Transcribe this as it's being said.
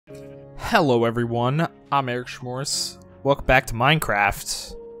Hello everyone, I'm Eric Schmorse. Welcome back to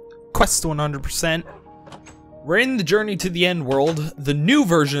Minecraft. Quest to 100%. We're in the Journey to the End world, the new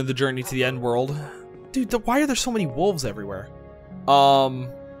version of the Journey to the End world. Dude, why are there so many wolves everywhere? And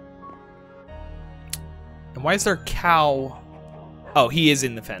why is there a cow? Oh, he is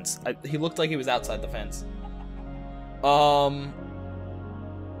in the fence. He looked like he was outside the fence.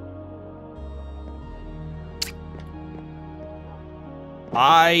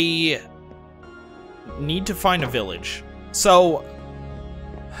 I need to find a village. So,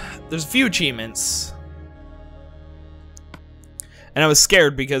 there's a few achievements. And I was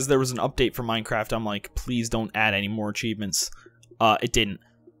scared because there was an update for Minecraft. I'm like, please don't add any more achievements. It didn't.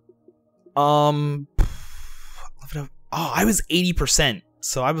 Oh, I was 80%.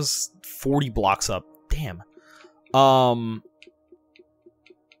 So I was 40 blocks up. Damn.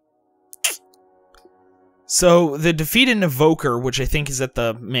 So, the defeated evoker, which I think is at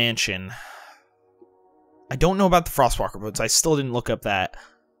the mansion. I don't know about the Frostwalker boats. I still didn't look up that.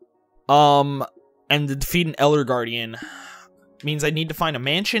 And the defeated Elder Guardian means I need to find a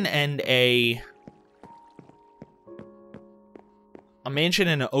mansion and an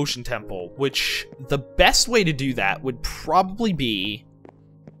ocean temple, which the best way to do that would probably be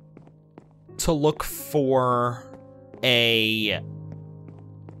to look for a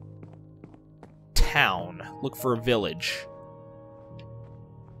town, look for a village.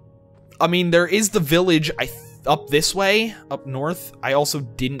 I mean, there is the village up this way, up north. I also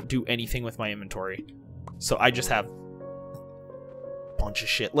didn't do anything with my inventory, so I just have a bunch of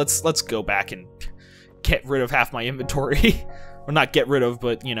shit. Let's go back and get rid of half my inventory. Or not get rid of,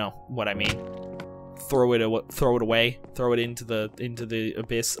 but you know what I mean. Throw it away. Throw it into the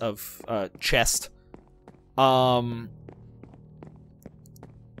abyss of chest.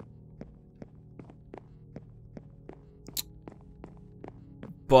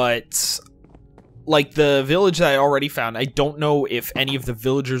 But, like, the village that I already found, I don't know if any of the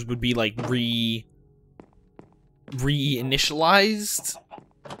villagers would be, like, reinitialized.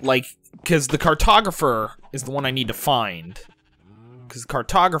 Like, because the cartographer is the one I need to find. Because the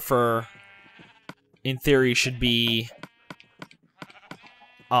cartographer, in theory, should be...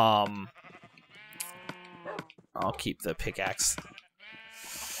 I'll keep the pickaxe.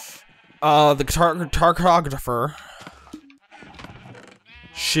 The cartographer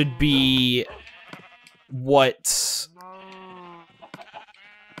should be what,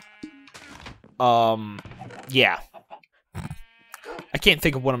 yeah. I can't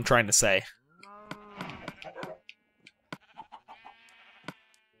think of what I'm trying to say.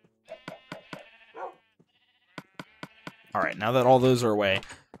 Alright, now that all those are away,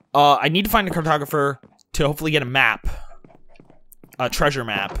 I need to find a cartographer to hopefully get a map. A treasure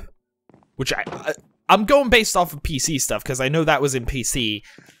map. Which I'm going based off of PC stuff, because I know that was in PC.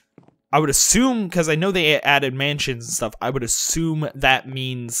 I would assume, because I know they added mansions and stuff, I would assume that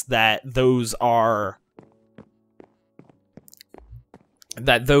means that those are...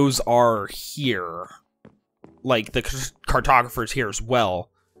 here. Like, the cartographer's here as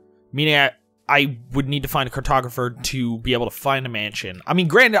well. Meaning I would need to find a cartographer to be able to find a mansion. I mean,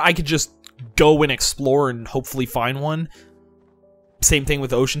 granted, I could just go and explore and hopefully find one. Same thing with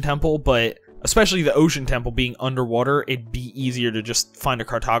the Ocean Temple, but... especially the Ocean Temple being underwater, it'd be easier to just find a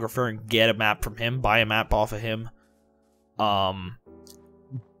cartographer and get a map from him, buy a map off of him. But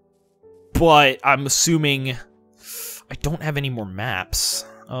I'm assuming I don't have any more maps.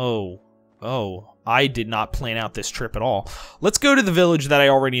 Oh, I did not plan out this trip at all. Let's go to the village that I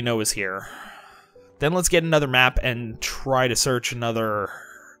already know is here. Then let's get another map and try to search another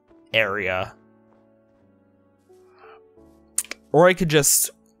area. Or I could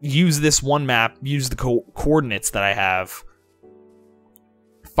just... use this one map, use the coordinates that I have,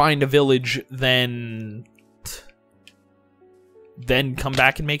 find a village, then come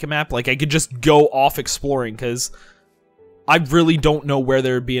back and make a map. Like, I could just go off exploring, because I really don't know where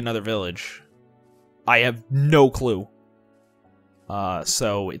there would be another village. I have no clue.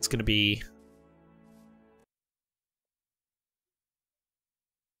 So it's gonna be...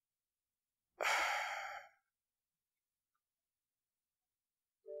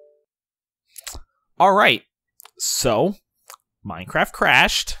 Alright, so, Minecraft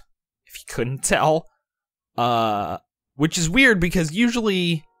crashed, if you couldn't tell, which is weird because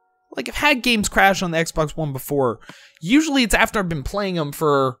usually, like, I've had games crash on the Xbox One before, usually it's after I've been playing them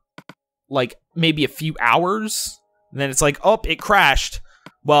for, like, maybe a few hours, and then it's like, oh, it crashed.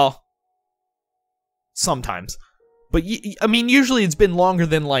 Well, sometimes. But, I mean, usually it's been longer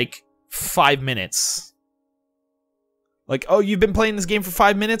than, like, 5 minutes. Like, oh, you've been playing this game for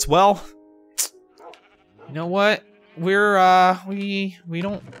 5 minutes? Well... you know what? We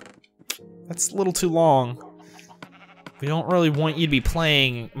don't That's a little too long. We don't really want you to be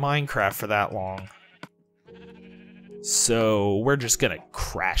playing Minecraft for that long. So, we're just gonna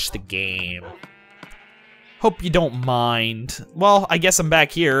crash the game. Hope you don't mind. Well, I guess I'm back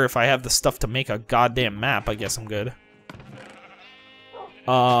here. If I have the stuff to make a goddamn map, I guess I'm good.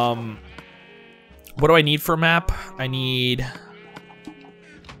 What do I need for a map? I need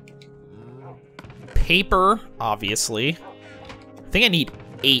paper, obviously. I think I need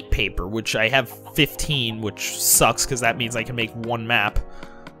 8 paper, which I have 15, which sucks because that means I can make 1 map.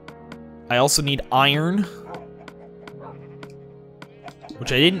 I also need iron,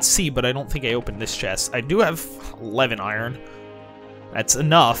 which I didn't see, but I don't think I opened this chest. I do have 11 iron. That's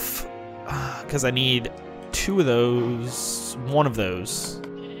enough, because I need 2 of those, 1 of those.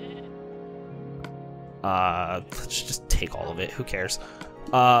 Let's just take all of it, who cares?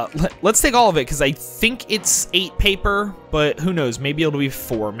 Let's take all of it, because I think it's 8 paper, but who knows, maybe it'll be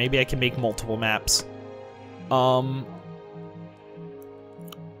 4. Maybe I can make multiple maps.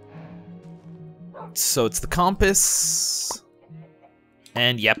 So it's the compass,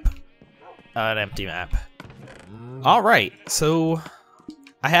 and yep, an empty map. Alright, so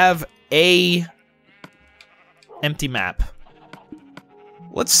I have a empty map.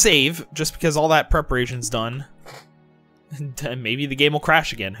 Let's save, just because all that preparation's done. And maybe the game will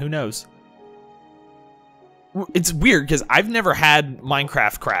crash again, who knows? It's weird, because I've never had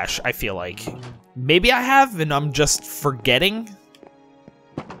Minecraft crash, I feel like. Maybe I have, and I'm just forgetting?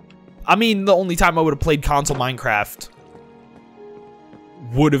 I mean, the only time I would have played console Minecraft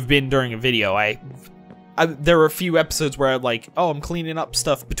would have been during a video. There were a few episodes where I'm like, oh, I'm cleaning up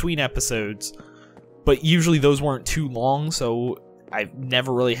stuff between episodes. But usually those weren't too long, so I've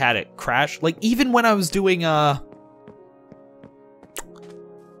never really had it crash. Like, even when I was doing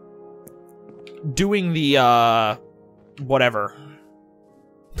the, whatever.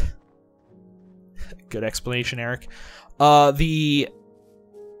 Good explanation, Eric. The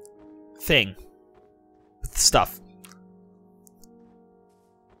thing. Stuff.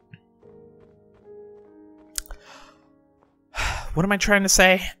 What am I trying to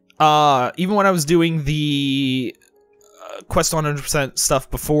say? Even when I was doing the Quest 100% stuff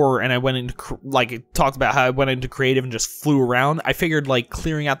before, and I went into, like, it talked about how I went into creative and just flew around, I figured, like,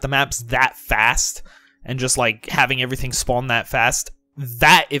 clearing out the maps that fast, and just, like, having everything spawn that fast,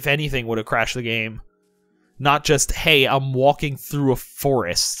 that, if anything, would have crashed the game. Not just, hey, I'm walking through a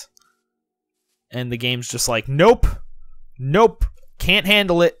forest, and the game's just like, nope, nope, can't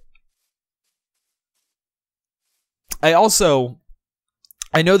handle it. I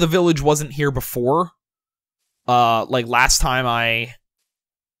know the village wasn't here before. Like last time I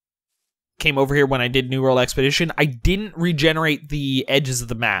came over here when I did New World Expedition, I didn't regenerate the edges of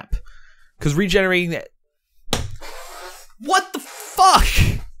the map. Because regenerating that... What the fuck?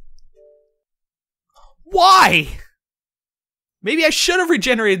 Why? Maybe I should have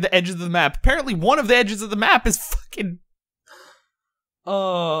regenerated the edges of the map. Apparently one of the edges of the map is fucking...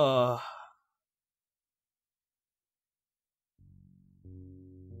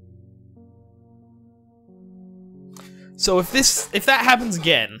 So if that happens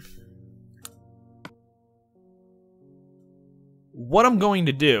again, what I'm going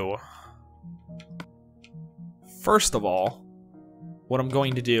to do, first of all, I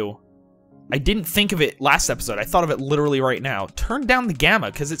didn't think of it last episode, I thought of it literally right now. Turn down the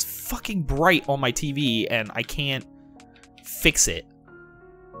gamma, because it's fucking bright on my TV, and I can't fix it.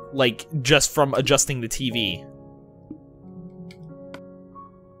 Like, just from adjusting the TV.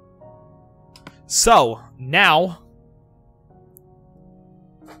 So, now...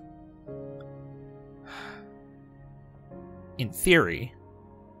 in theory...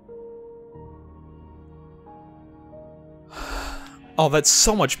 Oh, that's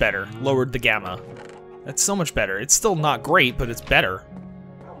so much better. Lowered the gamma. That's so much better. It's still not great, but it's better.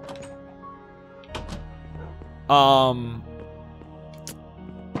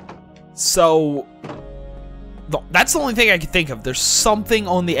 So... that's the only thing I can think of. There's something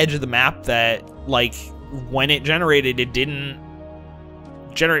on the edge of the map that, like, when it generated, it didn't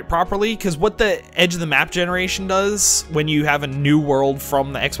generate properly, because what the edge of the map generation does when you have a new world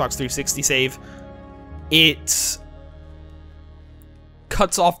from the Xbox 360 save, it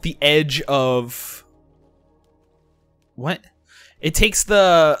cuts off the edge of... What? It takes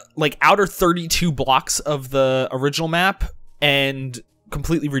the, like, outer 32 blocks of the original map and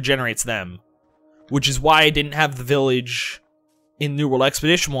completely regenerates them, which is why I didn't have the village in New World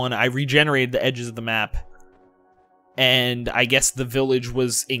Expedition 1. I regenerated the edges of the map. And I guess the village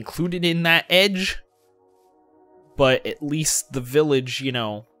was included in that edge. But at least the village, you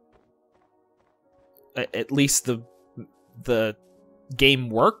know... At least the game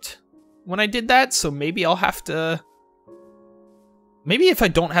worked. when I did that, so maybe I'll have to... Maybe if I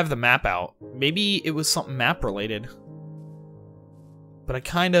don't have the map out, maybe it was something map related. But I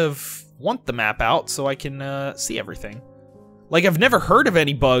kind of want the map out so I can see everything. Like, I've never heard of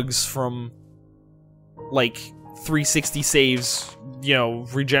any bugs from, like, 360 saves, you know,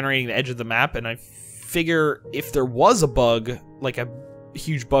 regenerating the edge of the map, and I figure if there was a bug, like a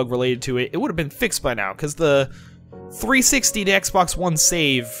huge bug related to it, it would have been fixed by now, because the 360 to Xbox One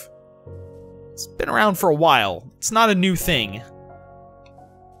save, it's been around for a while. It's not a new thing.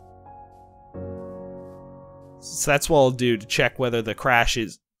 So that's what I'll do to check whether the crash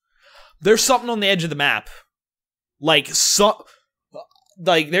is... There's something on the edge of the map. Like,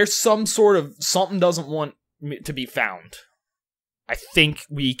 there's some sort of... Something doesn't want to be found. I think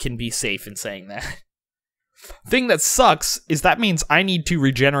we can be safe in saying that. Thing that sucks is that means I need to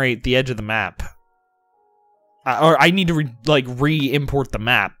regenerate the edge of the map. Or I need to, re-import the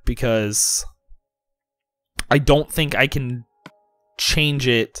map, because I don't think I can change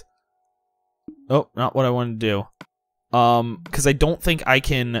it... Oh, not what I wanted to do. Because I don't think I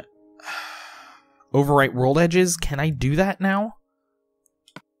can overwrite world edges. Can I do that now?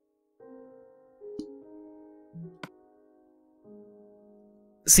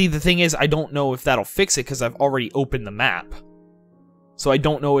 See, the thing is, I don't know if that'll fix it because I've already opened the map. So I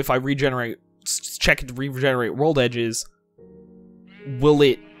don't know if I check it to regenerate world edges, will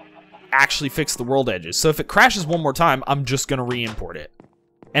it actually fix the world edges? So if it crashes one more time, I'm just going to re-import it.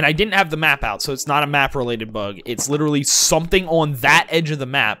 And I didn't have the map out, so it's not a map-related bug. It's literally something on that edge of the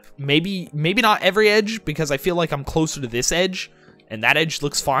map. Maybe not every edge, because I feel like I'm closer to this edge, and that edge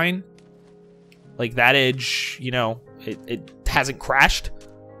looks fine. Like, that edge, you know, it hasn't crashed.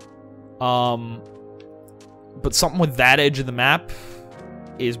 But something with that edge of the map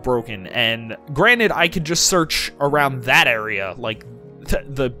is broken. And granted, I could just search around that area, like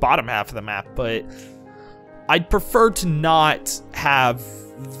the bottom half of the map, but I'd prefer to not have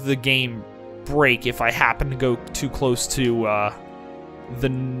the game break if I happen to go too close to the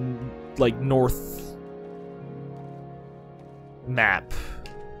north map.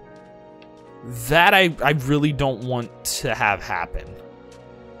 That I really don't want to have happen.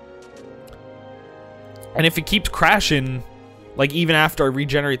 And if it keeps crashing, like, even after I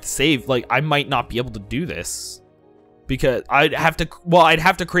regenerate the save, like, I might not be able to do this. Because I'd have to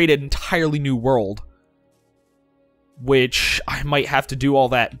create an entirely new world. Which I might have to do all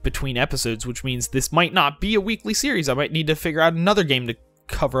that between episodes, which means this might not be a weekly series. I might need to figure out another game to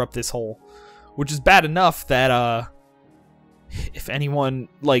cover up this hole. Which is bad enough that, if anyone,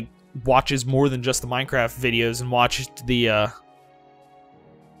 like, watches more than just the Minecraft videos and watches the,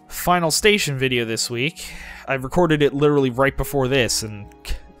 Final Station video this week, I recorded it literally right before this, and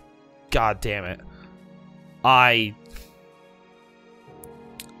god damn it.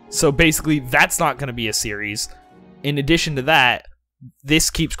 So basically, that's not going to be a series. In addition to that, this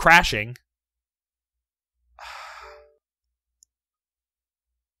keeps crashing.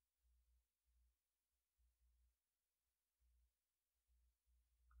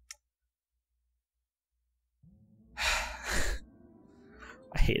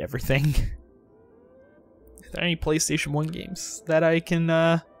 I hate everything. Are there any PlayStation 1 games that I can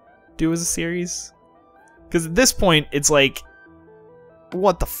do as a series? Because at this point, it's like,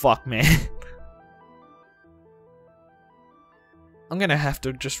 what the fuck, man? I'm gonna have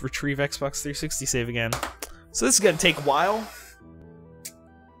to just retrieve Xbox 360 save again. So this is gonna take a while.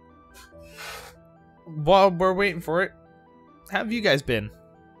 While we're waiting for it, how have you guys been?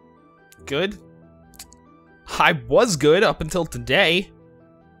 Good? I was good up until today.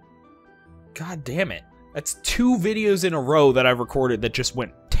 God damn it. That's 2 videos in a row that I recorded that just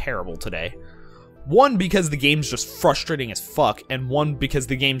went terrible today. One because the game's just frustrating as fuck, and one because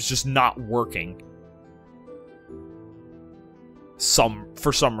the game's just not working.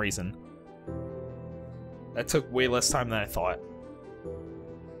 For some reason. That took way less time than I thought.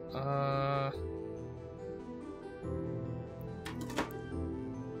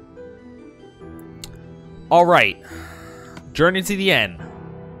 Alright. Journey to the end.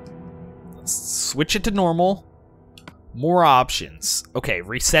 Let's switch it to normal. More options. Okay,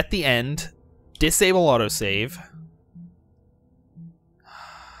 reset the end. Disable autosave.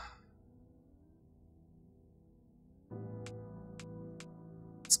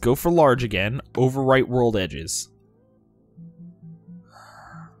 Let's go for large again. Overwrite world edges.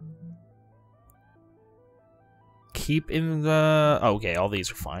 Keep in the... Okay, all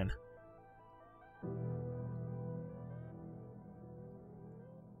these are fine.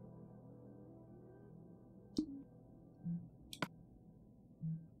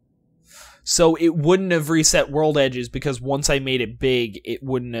 So it wouldn't have reset world edges because once I made it big, it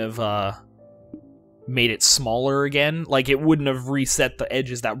wouldn't have made it smaller again. Like, it wouldn't have reset the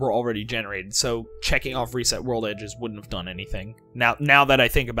edges that were already generated. So checking off reset world edges wouldn't have done anything. Now that I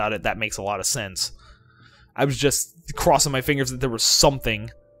think about it, that makes a lot of sense. I was just crossing my fingers that there was something.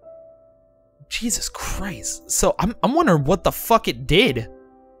 Jesus Christ. So I'm wondering what the fuck it did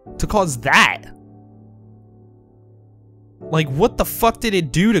to cause that. Like, what the fuck did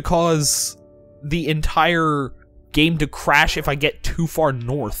it do to cause the entire game to crash if I get too far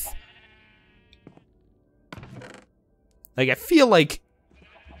north? Like, I feel like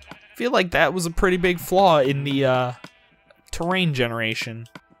that was a pretty big flaw in the terrain generation.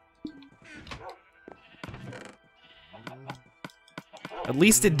 At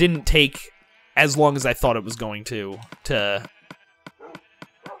least it didn't take as long as I thought it was going to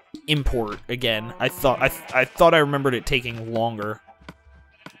import again. I thought I remembered it taking longer.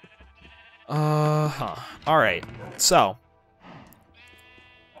 Alright, so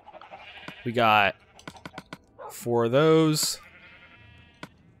we got 4 of those,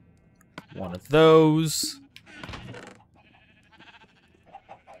 1 of those,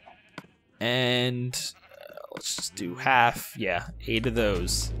 and let's just do half. Yeah, 8 of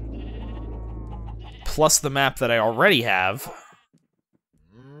those. Plus the map that I already have.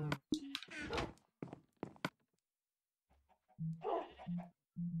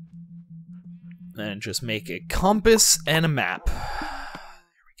 And just make a compass and a map. There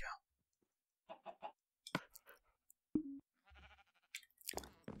we go.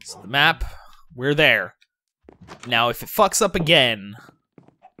 So the map, we're there. Now if it fucks up again,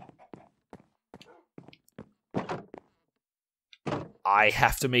 I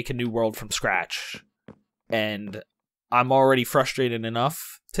have to make a new world from scratch. And I'm already frustrated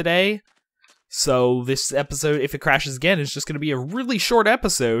enough today. So this episode, if it crashes again, is just going to be a really short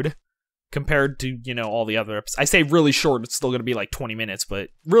episode compared to, you know, all the other episodes. I say really short, it's still going to be like 20 minutes, but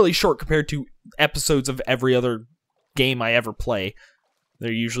really short compared to episodes of every other game I ever play.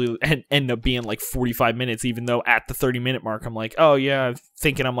 They usually end up being like 45 minutes, even though at the 30-minute mark, I'm like, oh yeah,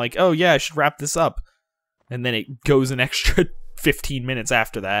 I'm like, oh yeah, I should wrap this up. And then it goes an extra 15 minutes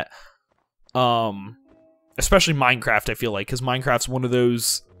after that. Especially Minecraft, I feel like, because Minecraft's one of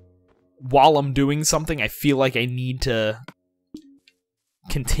those, while I'm doing something, I feel like I need to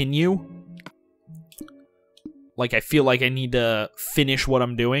continue. Like, I feel like I need to finish what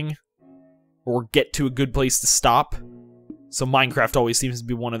I'm doing, or get to a good place to stop. So Minecraft always seems to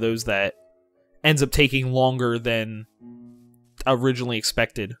be one of those that ends up taking longer than originally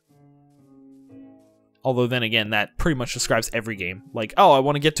expected. Although then again, that pretty much describes every game. Like, oh, I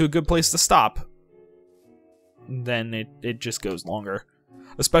want to get to a good place to stop. Then it just goes longer.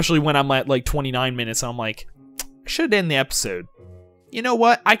 Especially when I'm at like 29 minutes and I'm like, I should end the episode. You know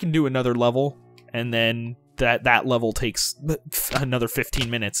what? I can do another level. And then that level takes another 15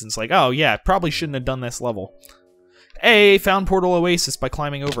 minutes. And it's like, oh yeah, I probably shouldn't have done this level. Hey, found Portal Oasis by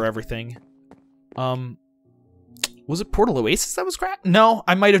climbing over everything. Was it Portal Oasis that was crap? No,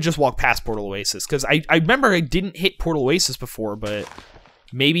 I might have just walked past Portal Oasis. Because I remember I didn't hit Portal Oasis before, but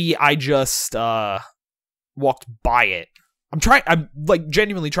maybe I just walked by it. I'm like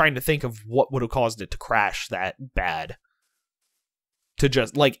genuinely trying to think of what would have caused it to crash that bad. To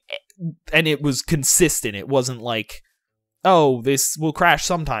just like, and it was consistent. It wasn't like, oh, this will crash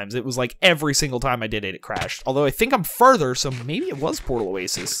sometimes. It was like every single time I did it, it crashed. Although I think I'm further, so maybe it was Portal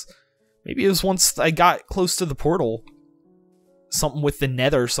Oasis. Maybe it was once I got close to the portal. Something with the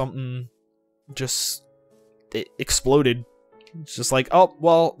nether, something just, it exploded. It's just like, oh,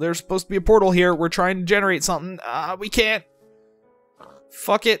 well, there's supposed to be a portal here. We're trying to generate something. We can't.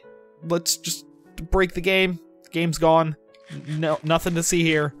 Fuck it. Let's just break the game. The game's gone. No, nothing to see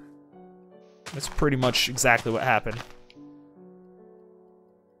here. That's pretty much exactly what happened.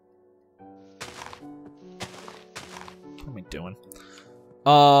 What am I doing?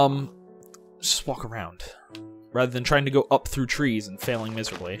 Just walk around. Rather than trying to go up through trees and failing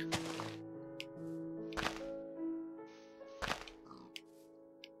miserably.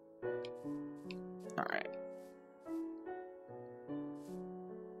 Alright.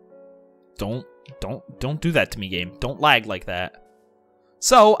 Don't do that to me, game. Don't lag like that.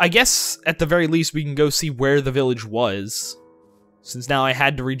 So, I guess, at the very least, we can go see where the village was. Since now I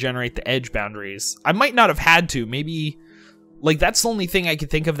had to regenerate the edge boundaries. I might not have had to. Maybe, like, that's the only thing I could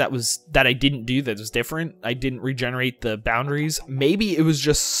think of that I didn't do that was different. I didn't regenerate the boundaries. Maybe it was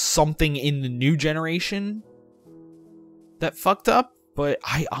just something in the new generation that fucked up. But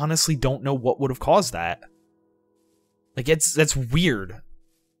I honestly don't know what would have caused that. Like, that's weird.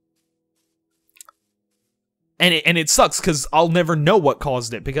 And it sucks because I'll never know what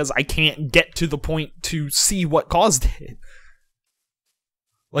caused it because I can't get to the point to see what caused it.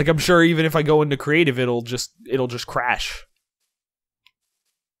 Like, I'm sure even if I go into creative, it'll just crash.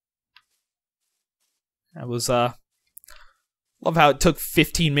 That was, love how it took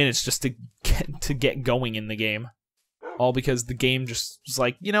 15 minutes just to get going in the game. All because the game just was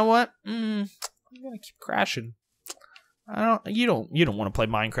like, you know what? I'm gonna keep crashing. You don't want to play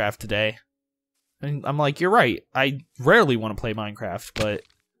Minecraft today. And I'm like, you're right. I rarely want to play Minecraft, but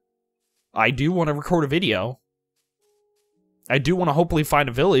I do want to record a video. I do want to hopefully find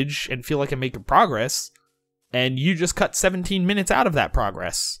a village and feel like I'm making progress. And you just cut 17 minutes out of that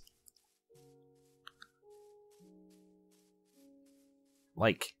progress.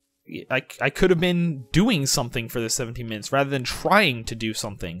 Like, I could have been doing something for the 17 minutes rather than trying to do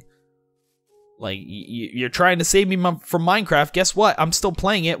something. Like, you're trying to save me from Minecraft. Guess what? I'm still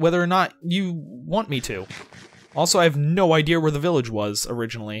playing it whether or not you want me to. Also, I have no idea where the village was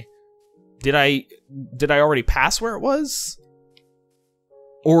originally. Did I already pass where it was?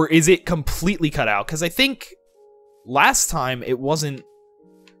 Or is it completely cut out? Because I think last time it wasn't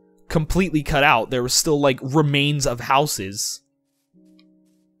completely cut out. There was still, like, remains of houses.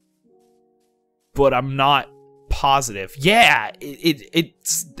 But I'm not positive. Yeah,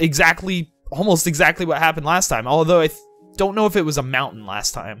 it's exactly... almost exactly what happened last time, although I don't know if it was a mountain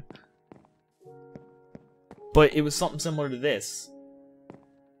last time. But it was something similar to this.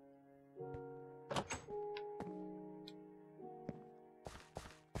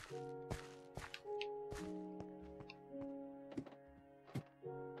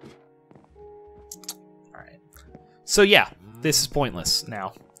 Alright. So yeah, this is pointless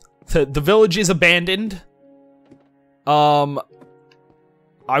now. The village is abandoned.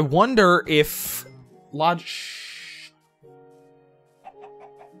 I wonder if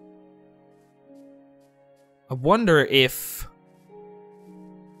I wonder if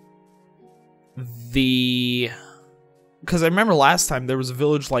because I remember last time there was a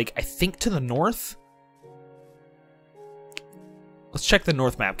village, like, I think to the north. Let's check the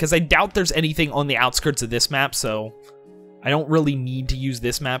north map, because I doubt there's anything on the outskirts of this map, so I don't really need to use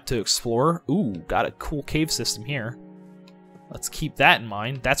this map to explore. Ooh, got a cool cave system here. Let's keep that in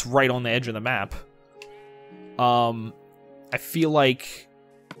mind. That's right on the edge of the map. I feel like...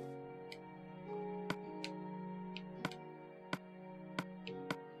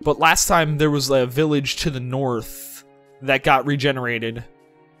 But last time there was a village to the north that got regenerated.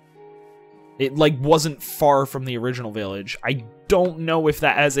 It, like, wasn't far from the original village. I don't know if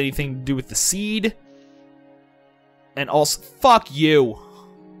that has anything to do with the seed. And also... Fuck you!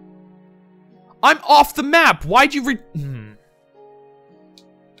 I'm off the map! Why'd you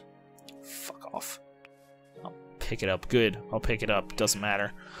Fuck off. I'll pick it up. Good. I'll pick it up. Doesn't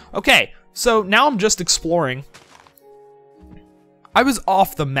matter. Okay, so now I'm just exploring. I was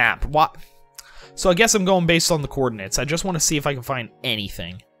off the map. What? So I guess I'm going based on the coordinates. I just want to see if I can find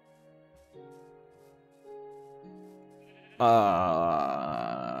anything.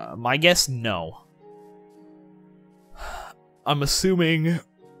 My guess, no. I'm assuming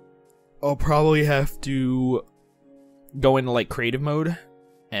I'll probably have to go into, like, creative mode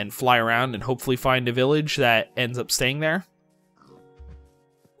and fly around and hopefully find a village that ends up staying there.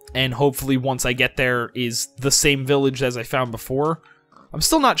 And hopefully once I get there is the same village as I found before. I'm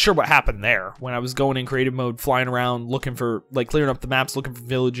still not sure what happened there when I was going in creative mode, flying around, looking for, like, clearing up the maps, looking for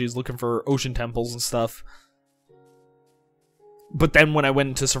villages, looking for ocean temples and stuff. But then when I went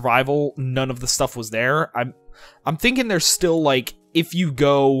into survival, none of the stuff was there. I'm thinking there's still, like, if you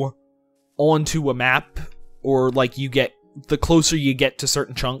go onto a map, or, like, you get, the closer you get to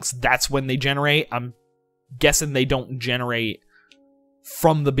certain chunks, that's when they generate. I'm guessing they don't generate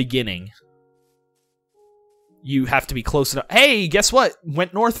from the beginning. You have to be close enough. Hey, guess what?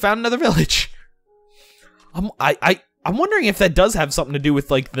 Went north, found another village. I'm wondering if that does have something to do with,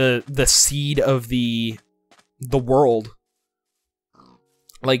 like, the seed of the world.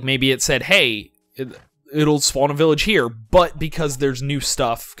 Like, maybe it said, hey, it'll spawn a village here, but because there's new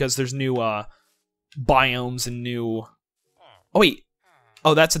stuff, because there's new biomes and new... Oh, wait.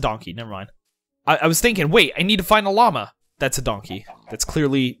 Oh, that's a donkey. Never mind. I was thinking, wait, I need to find a llama. That's a donkey. That's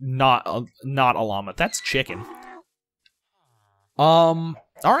clearly not a llama. That's chicken.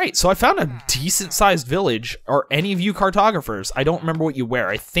 Alright, so I found a decent-sized village. Are any of you cartographers? I don't remember what you wear.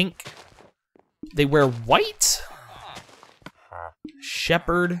 I think they wear white?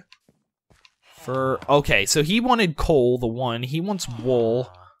 Shepherd. Fur. Okay, so he wanted coal, the one. He wants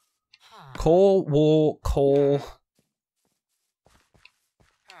wool. Coal, wool, coal.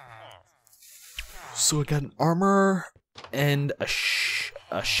 So I got an armor and a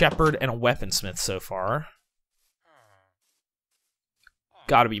shepherd and a weaponsmith so far.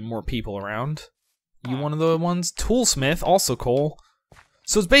 Gotta be more people around. You one of the ones? Toolsmith, also coal.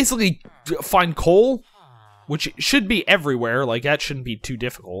 So it's basically find coal, which should be everywhere. Like, that shouldn't be too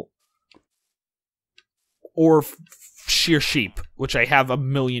difficult. Or shear sheep, which I have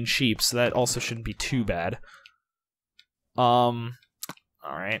 1,000,000 sheep, so that also shouldn't be too bad.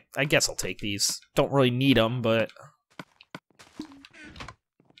 Alright, I guess I'll take these. Don't really need them, but...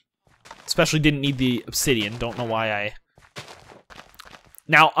 Especially didn't need the obsidian, don't know why I...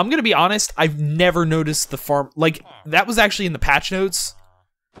 Now, I'm gonna be honest, I've never noticed the farm... Like, that was actually in the patch notes,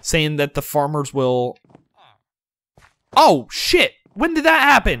 saying that the farmers will... Oh, shit! When did that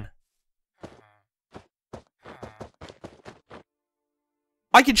happen?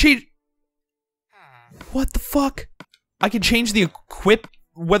 I can change... What the fuck? I can change the equip,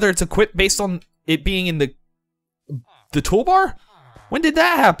 whether it's equipped based on it being in the toolbar? When did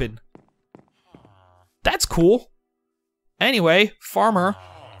that happen? That's cool. Anyway, farmer.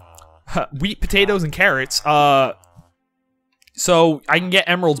 Wheat, potatoes, and carrots. So I can get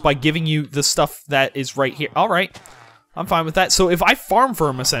emeralds by giving you the stuff that is right here. Alright, I'm fine with that. So if I farm for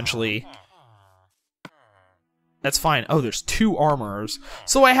him, essentially... That's fine. Oh, there's 2 armorers.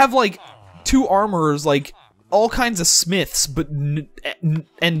 So I have, like, 2 armorers, like, all kinds of smiths, but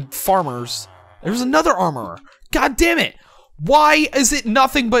and farmers. There's another armorer. God damn it! Why is it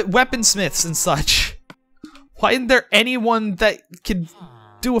nothing but weaponsmiths and such? Why isn't there anyone that can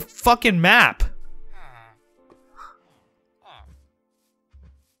do a fucking map?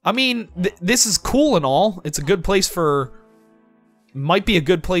 I mean, this is cool and all. It's a good place for... Might be a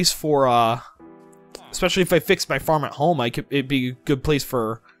good place for, especially if I fix my farm at home, it'd be a good place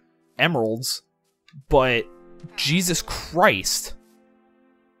for emeralds. But, Jesus Christ.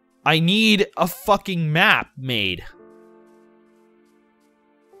 I need a fucking map made.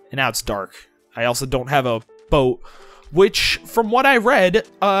 And now it's dark. I also don't have a boat, which, from what I read,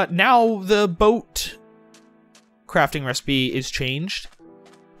 now the boat crafting recipe is changed.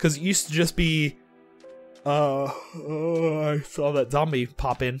 Because it used to just be, I saw that zombie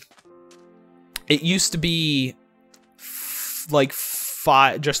pop in. It used to be, like,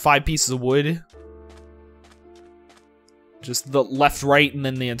 just 5 pieces of wood. Just the left, right, and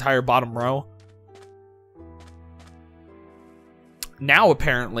then the entire bottom row. Now,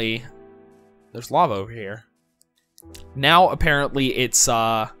 apparently, there's lava over here. Now, apparently, it's,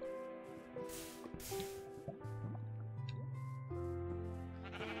 I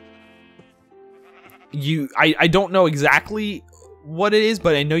don't know exactly what it is,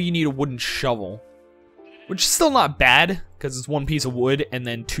 but I know you need a wooden shovel. Which is still not bad, because it's 1 piece of wood and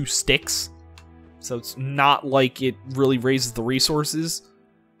then 2 sticks. So it's not like it really raises the resources.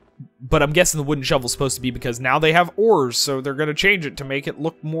 But I'm guessing the wooden shovel's supposed to be because now they have ores, so they're going to change it to make it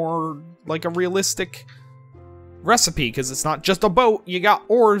look more like a realistic recipe, because it's not just a boat. You got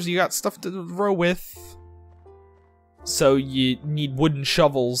ores, you got stuff to row with. So you need wooden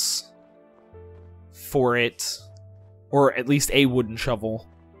shovels for it. Or at least a wooden shovel.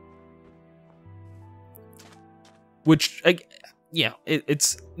 Which, yeah,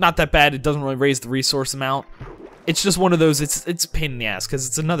 it's not that bad. It doesn't really raise the resource amount. It's just one of those, it's a pain in the ass, because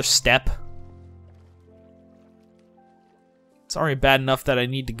it's another step. It's already bad enough that I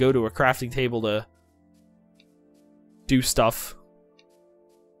need to go to a crafting table to do stuff.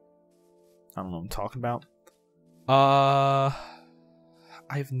 I don't know what I'm talking about. I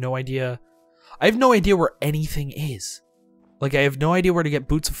have no idea. I have no idea where anything is. Like, I have no idea where to get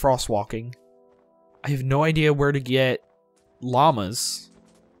boots of frostwalking. I have no idea where to get llamas.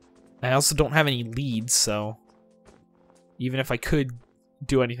 I also don't have any leads, so... Even if I could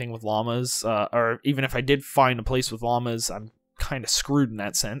do anything with llamas, or even if I did find a place with llamas, I'm kind of screwed in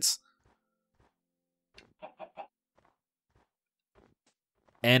that sense.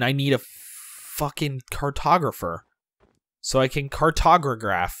 And I need a fucking cartographer. So I can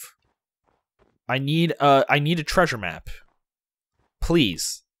cartograph. I need a treasure map.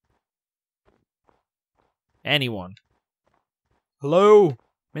 Please. Anyone. Hello?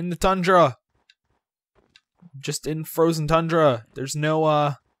 I'm in the tundra. Just in frozen tundra. There's no,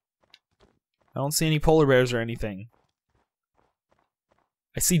 I don't see any polar bears or anything.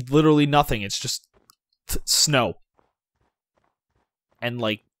 I see literally nothing. It's just snow. And,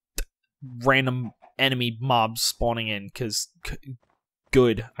 like, random enemy mobs spawning in, because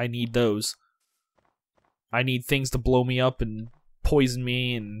good. I need those. I need things to blow me up and poison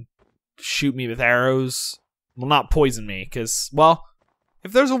me and shoot me with arrows. Well, not poison me, because, well,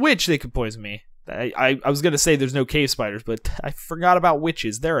 if there's a witch, they could poison me. I was going to say there's no cave spiders, but I forgot about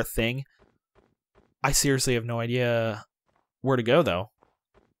witches. They're a thing. I seriously have no idea where to go, though.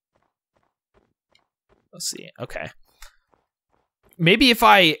 Let's see. Okay. maybe if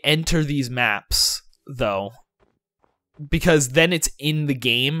I enter these maps, though, because then it's in the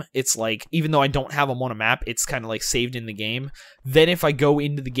game, it's like, even though I don't have them on a map, it's kind of like saved in the game. Then if I go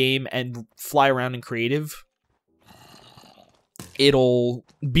into the game and fly around in creative, it'll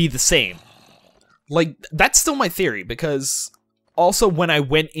be the same. Like, that's still my theory, because also when I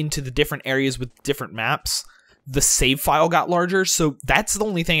went into the different areas with different maps, the save file got larger, so that's the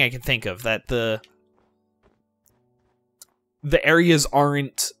only thing I can think of, that the areas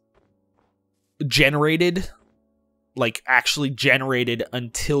aren't generated, like actually generated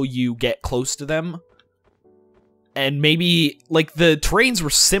until you get close to them. And maybe, like, the terrains were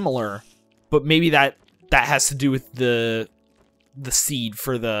similar, but maybe that has to do with the seed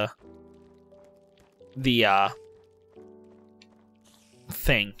for the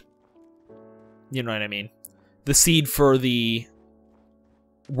thing. You know what I mean? The seed for the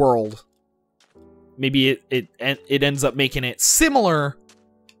world. Maybe it ends up making it similar,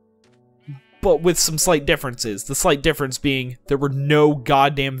 but with some slight differences. The slight difference being there were no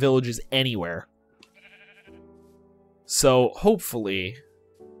goddamn villages anywhere. So hopefully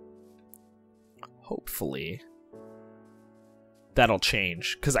that'll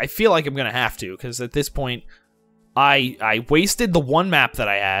change, because I feel like I'm gonna have to, because at this point I wasted the one map that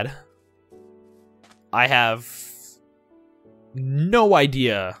I had. I have no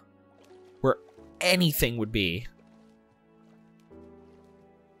idea where anything would be.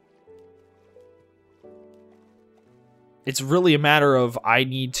 It's really a matter of I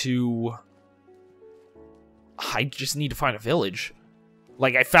just need to find a village.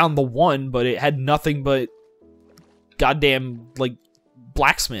 Like, I found the one, but it had nothing but goddamn, like,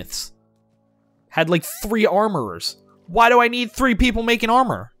 blacksmiths. Had, like, 3 armorers. Why do I need 3 people making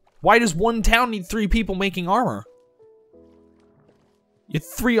armor? Why does one town need 3 people making armor? You have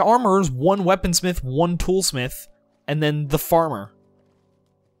 3 armorers, 1 weaponsmith, 1 toolsmith, and then the farmer.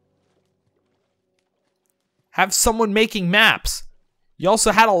 Have someone making maps. You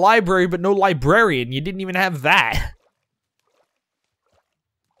also had a library, but no librarian. You didn't even have that.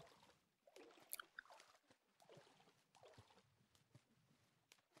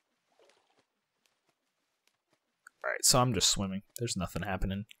 Alright, so I'm just swimming. There's nothing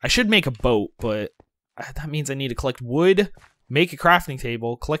happening. I should make a boat, but that means I need to collect wood, make a crafting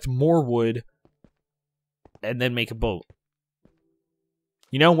table, collect more wood, and then make a boat.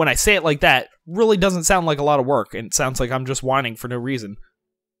 You know, when I say it like that, really doesn't sound like a lot of work, and it sounds like I'm just whining for no reason.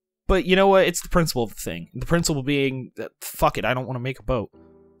 But you know what? It's the principle of the thing. The principle being that, fuck it, I don't want to make a boat.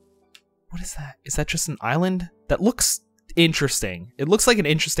 What is that? Is that just an island? That looks interesting. It looks like an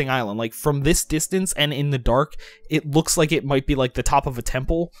interesting island. Like, from this distance and in the dark, it looks like it might be like the top of a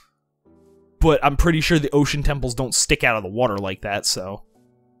temple. But I'm pretty sure the ocean temples don't stick out of the water like that, so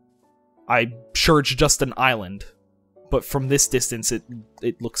I'm sure it's just an island. But from this distance,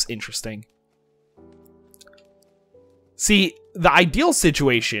 it looks interesting. See, the ideal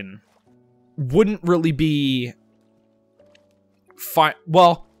situation wouldn't really be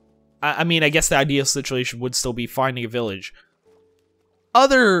well, I mean, I guess the ideal situation would still be finding a village.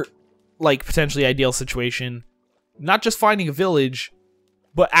 Other, like, potentially ideal situation, not just finding a village,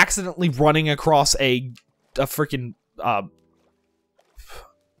 but accidentally running across a freaking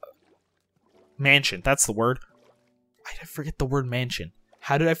mansion. That's the word. Why did I forget the word mansion?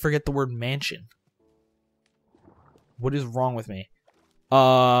 How did I forget the word mansion? What is wrong with me?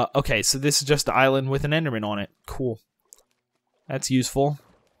 Okay, so this is just an island with an Enderman on it. Cool. That's useful.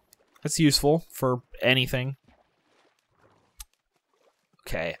 That's useful for anything.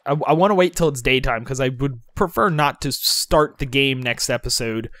 Okay, I want to wait till it's daytime, because I would prefer not to start the game next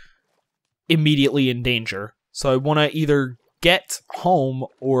episode immediately in danger. So I want to either get home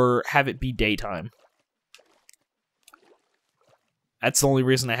or have it be daytime. That's the only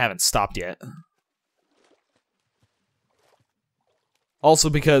reason I haven't stopped yet.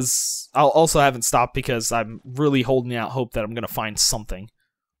 Also because, I'll also haven't stopped because I'm really holding out hope that I'm going to find something.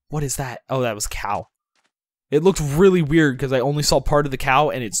 What is that? Oh, that was a cow. It looked really weird because I only saw part of the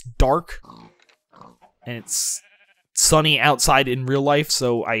cow and it's dark. And it's sunny outside in real life,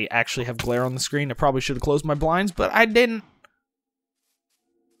 so I actually have glare on the screen. I probably should have closed my blinds, but I didn't.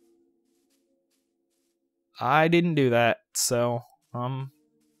 I didn't do that, so, I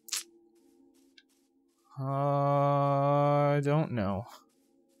don't know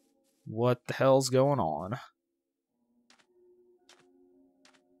what the hell's going on.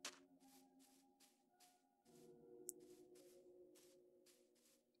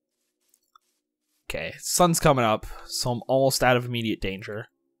 Okay, sun's coming up, so I'm almost out of immediate danger.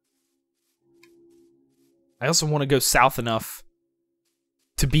 I also want to go south enough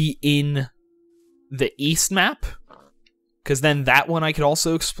to be in the east map, Because then that one I could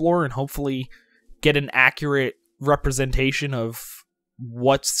also explore and hopefully get an accurate representation of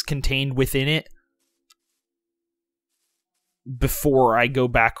what's contained within it before I go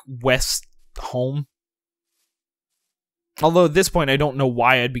back west home. Although at this point I don't know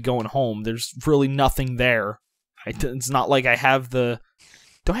why I'd be going home. There's really nothing there. It's not like I have the...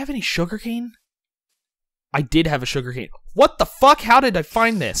 Do I have any sugarcane? I did have a sugarcane. What the fuck? How did I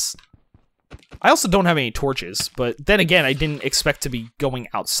find this? I also don't have any torches, but then again, I didn't expect to be going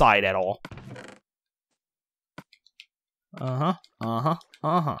outside at all.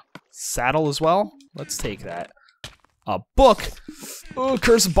 Saddle as well? Let's take that. A book? Oh,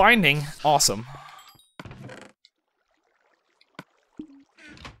 Curse of Binding. Awesome.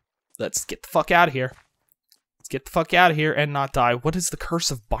 Let's get the fuck out of here. Let's get the fuck out of here and not die. What is the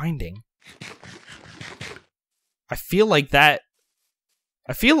Curse of Binding? I feel like that...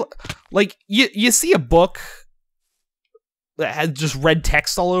 I feel like you see a book that has just red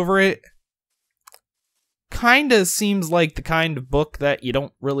text all over it. Kinda seems like the kind of book that you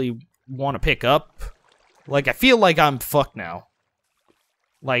don't really want to pick up. Like, I feel like I'm fucked now.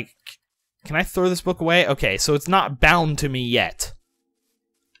 Like, can I throw this book away? Okay, so it's not bound to me yet.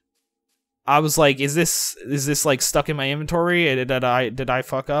 I was like, is this like stuck in my inventory? Did I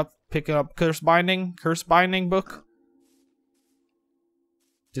fuck up picking up Curse Binding book?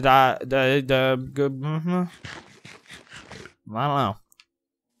 I don't know.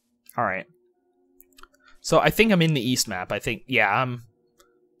 Alright. So I think I'm in the east map. I think, yeah,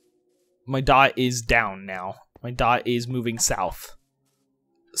 my dot is down now. My dot is moving south.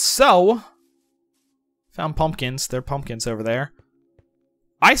 So, found pumpkins. There are pumpkins over there.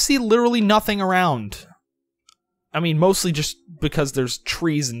 I see literally nothing around. I mean, mostly just because there's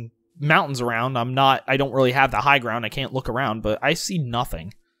trees and mountains around. I don't really have the high ground. I can't look around, but I see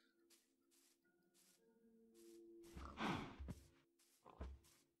nothing.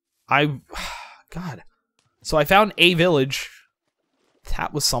 God. So I found a village.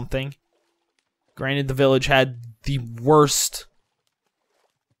 That was something. Granted, the village had the worst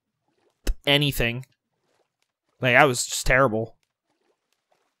anything. Like, that was just terrible.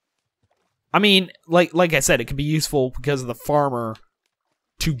 I mean, like I said, it could be useful because of the farmer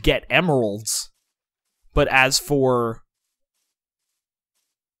to get emeralds. But as for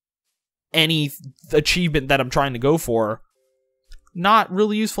any achievement that I'm trying to go for, not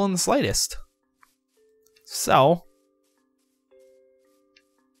really useful in the slightest. So,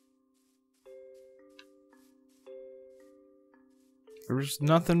 there's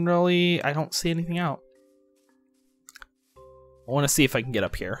nothing really. I don't see anything out. I want to see if I can get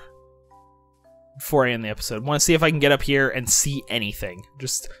up here before I end the episode. I want to see if I can get up here and see anything.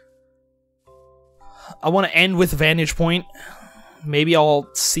 I want to end with a vantage point. Maybe I'll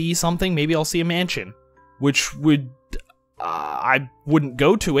see something. Maybe I'll see a mansion, which would I wouldn't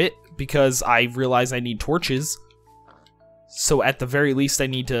go to it because I realize I need torches. So at the very least, I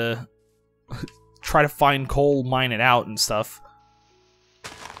need to try to find coal, mine it out, and stuff.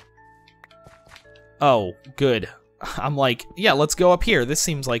 Oh, good. I'm like, yeah, let's go up here. This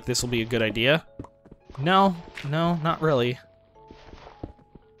seems like this will be a good idea. No, not really.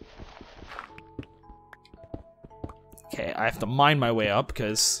 Okay, I have to mine my way up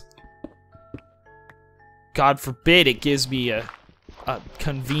because God forbid it gives me a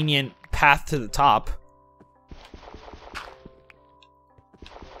convenient path to the top.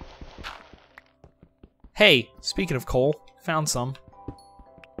 Hey, speaking of coal, found some.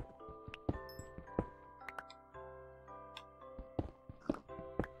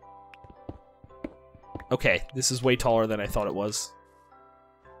 Okay, this is way taller than I thought it was.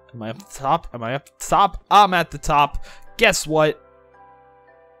 Am I up the top? Am I up the top? I'm at the top. Guess what?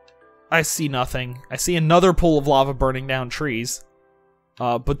 I see nothing. I see another pool of lava burning down trees.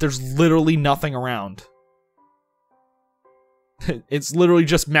 But there's literally nothing around. It's literally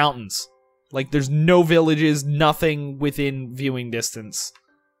just mountains. Like, there's no villages, nothing within viewing distance.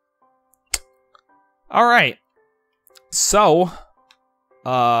 Alright. So,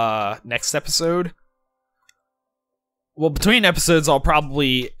 next episode. Well, between episodes, I'll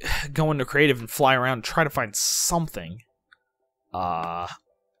probably go into creative and fly around and try to find something. Other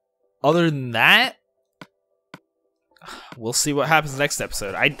than that, we'll see what happens next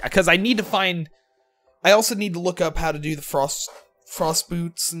episode. Because I need to find... I also need to look up how to do the frost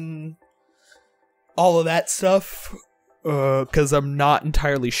boots and all of that stuff. Because I'm not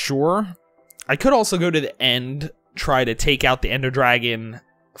entirely sure. I could also go to the end, try to take out the Ender Dragon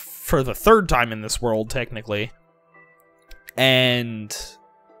for the third time in this world, technically. And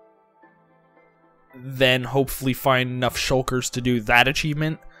then hopefully find enough shulkers to do that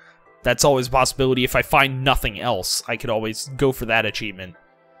achievement. that's always a possibility. If I find nothing else, I could always go for that achievement.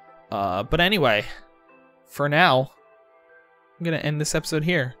 But anyway, for now, I'm gonna end this episode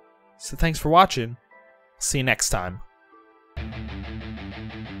here. So thanks for watching. See you next time.